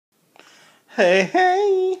Hey,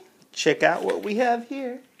 hey! Check out what we have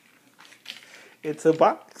here. It's a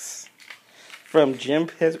box from Jim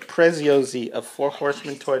Preziosi of Four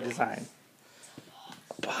Horsemen Toy Design.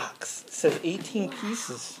 A box. It says 18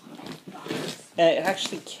 pieces. And it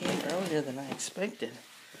actually came earlier than I expected.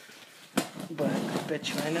 But I bet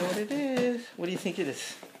you I know what it is. What do you think it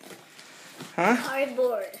is? Huh?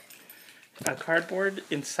 Cardboard. A cardboard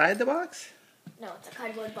inside the box? No, it's a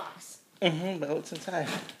cardboard box. But what's inside?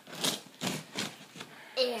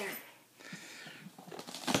 Air.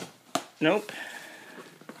 Nope.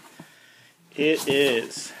 It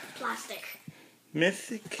is Plastic.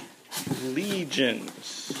 Mythic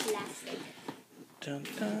Legions. Plastic. Dun,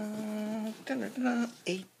 dun, dun, dun, dun,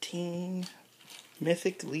 18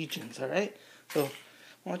 Mythic Legions, alright? So,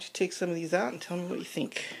 why don't you take some of these out and tell me what you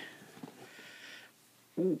think.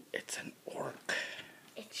 Ooh, it's an orc.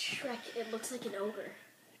 It's Shrek. It looks like an ogre.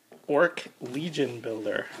 Orc Legion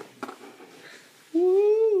Builder.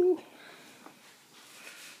 Woo!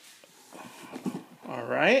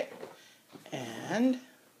 Alright. And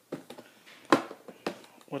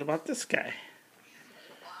what about this guy?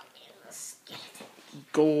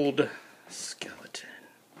 Gold Skeleton.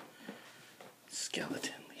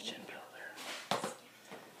 Skeleton Legion Builder.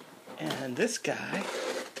 And this guy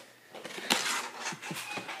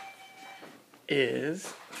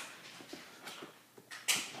is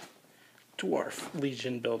Dwarf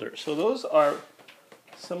Legion Builder. So those are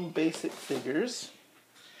some basic figures.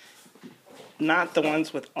 Not the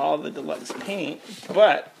ones with all the deluxe paint,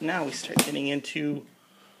 but now we start getting into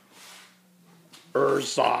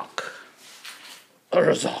Urzok.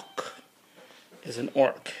 Urzok is an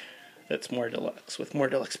orc that's more deluxe, with more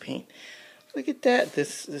deluxe paint. Look at that.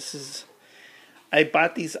 This is... I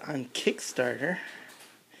bought these on Kickstarter,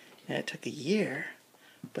 and it took a year,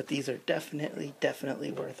 but these are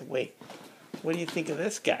definitely worth the wait. What do you think of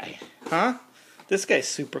this guy? Huh? This guy's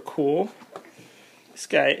super cool. This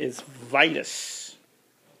guy is Vitus.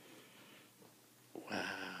 Wow.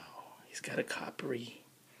 He's got a coppery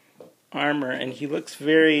armor, and he looks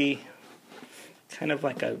very kind of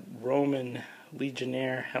like a Roman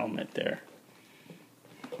legionnaire helmet there.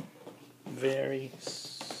 Very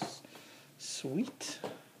sweet.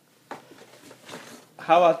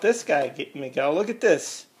 How about this guy, Miguel? Look at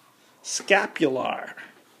this. Scapular.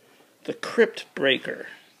 The Crypt Breaker.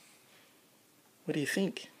 What do you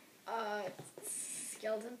think?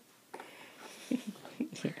 Skeleton.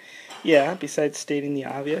 Yeah, besides stating the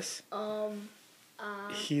obvious.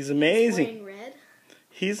 He's amazing. He's wearing red.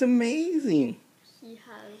 He's amazing. He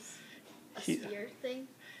has a spear thing.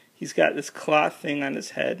 He's got this cloth thing on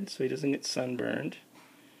his head so he doesn't get sunburned.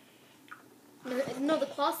 No, the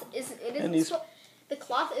cloth isn't. The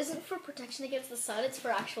cloth isn't for protection against the sun. It's for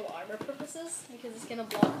actual armor purposes because it's gonna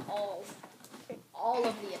block all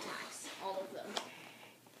of the attacks, all of them.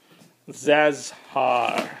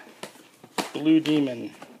 Zazhar, Blue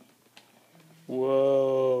Demon.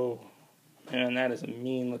 Whoa, man, that is a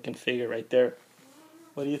mean-looking figure right there.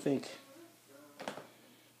 What do you think?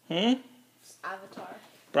 It's Avatar.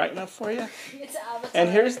 Bright enough for you? It's Avatar. And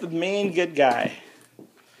here's the main good guy,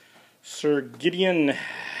 Sir Gideon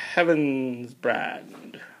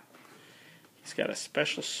Heavensbrand. He's got a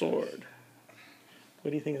special sword.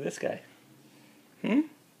 What do you think of this guy?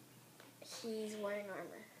 He's wearing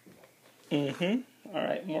armor.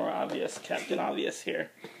 Alright, more obvious. Captain Obvious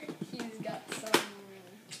here. He's got some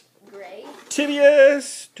gray.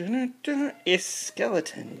 Tibius! A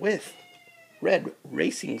skeleton with red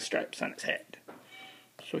racing stripes on his head.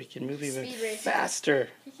 So he can move even faster.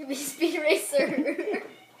 He can be Speed Racer.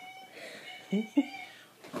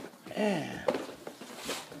 And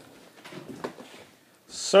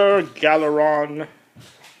Sir Galeron.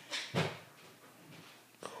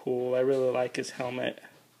 Cool, I really like his helmet.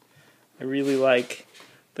 I really like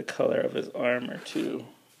the color of his armor too.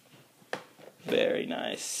 Very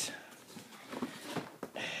nice.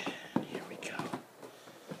 And here we go.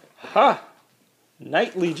 Ha!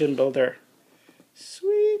 Night Legion Builder.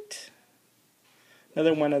 Sweet.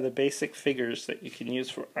 Another one of the basic figures that you can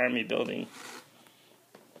use for army building.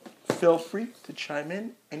 Feel free to chime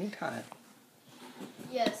in anytime.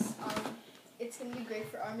 Yes, it's going to be great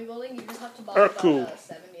for army building. You just have to buy about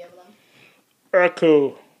 70 of them.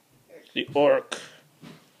 Urku, the orc,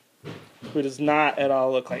 who does not at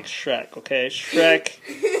all look like Shrek, okay?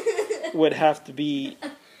 Shrek would have to be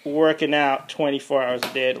working out 24 hours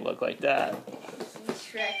a day to look like that.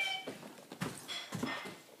 Shrek.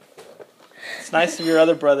 It's nice of your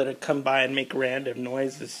other brother to come by and make random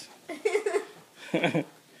noises.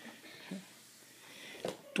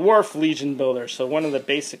 Dwarf Legion Builder, so one of the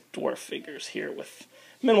basic dwarf figures here with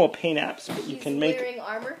minimal paint apps, but you can make wearing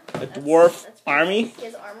armor. a dwarf army. He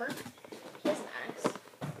has armor. He has an axe.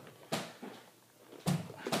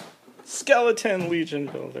 Skeleton Legion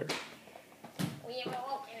builder.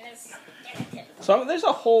 So there's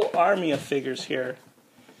a whole army of figures here.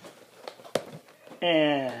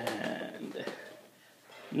 And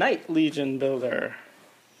Knight Legion builder.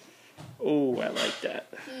 Oh, I like that.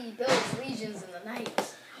 He builds legions in the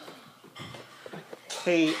night.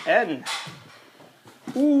 KN.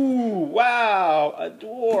 Ooh, wow, a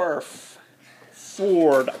dwarf.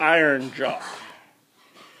 Ford Iron Jaw.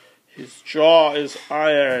 His jaw is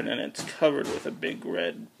iron and it's covered with a big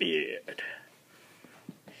red beard.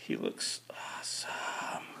 He looks awesome.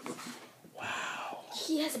 Wow.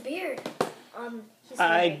 He has a beard.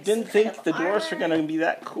 I didn't think the dwarves were going to be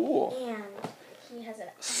that cool. And he has a...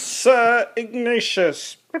 Sir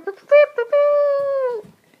Ignatius.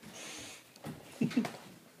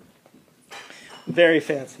 Very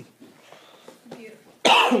fancy.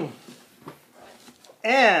 Beautiful.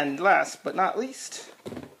 And last but not least,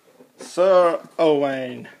 Sir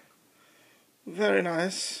Owain. Very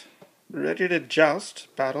nice. Ready to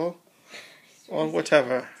joust, battle, or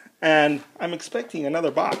whatever. And I'm expecting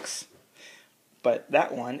another box. But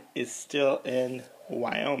that one is still in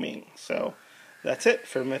Wyoming. So that's it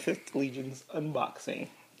for Mythic Legion's unboxing.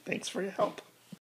 Thanks for your help.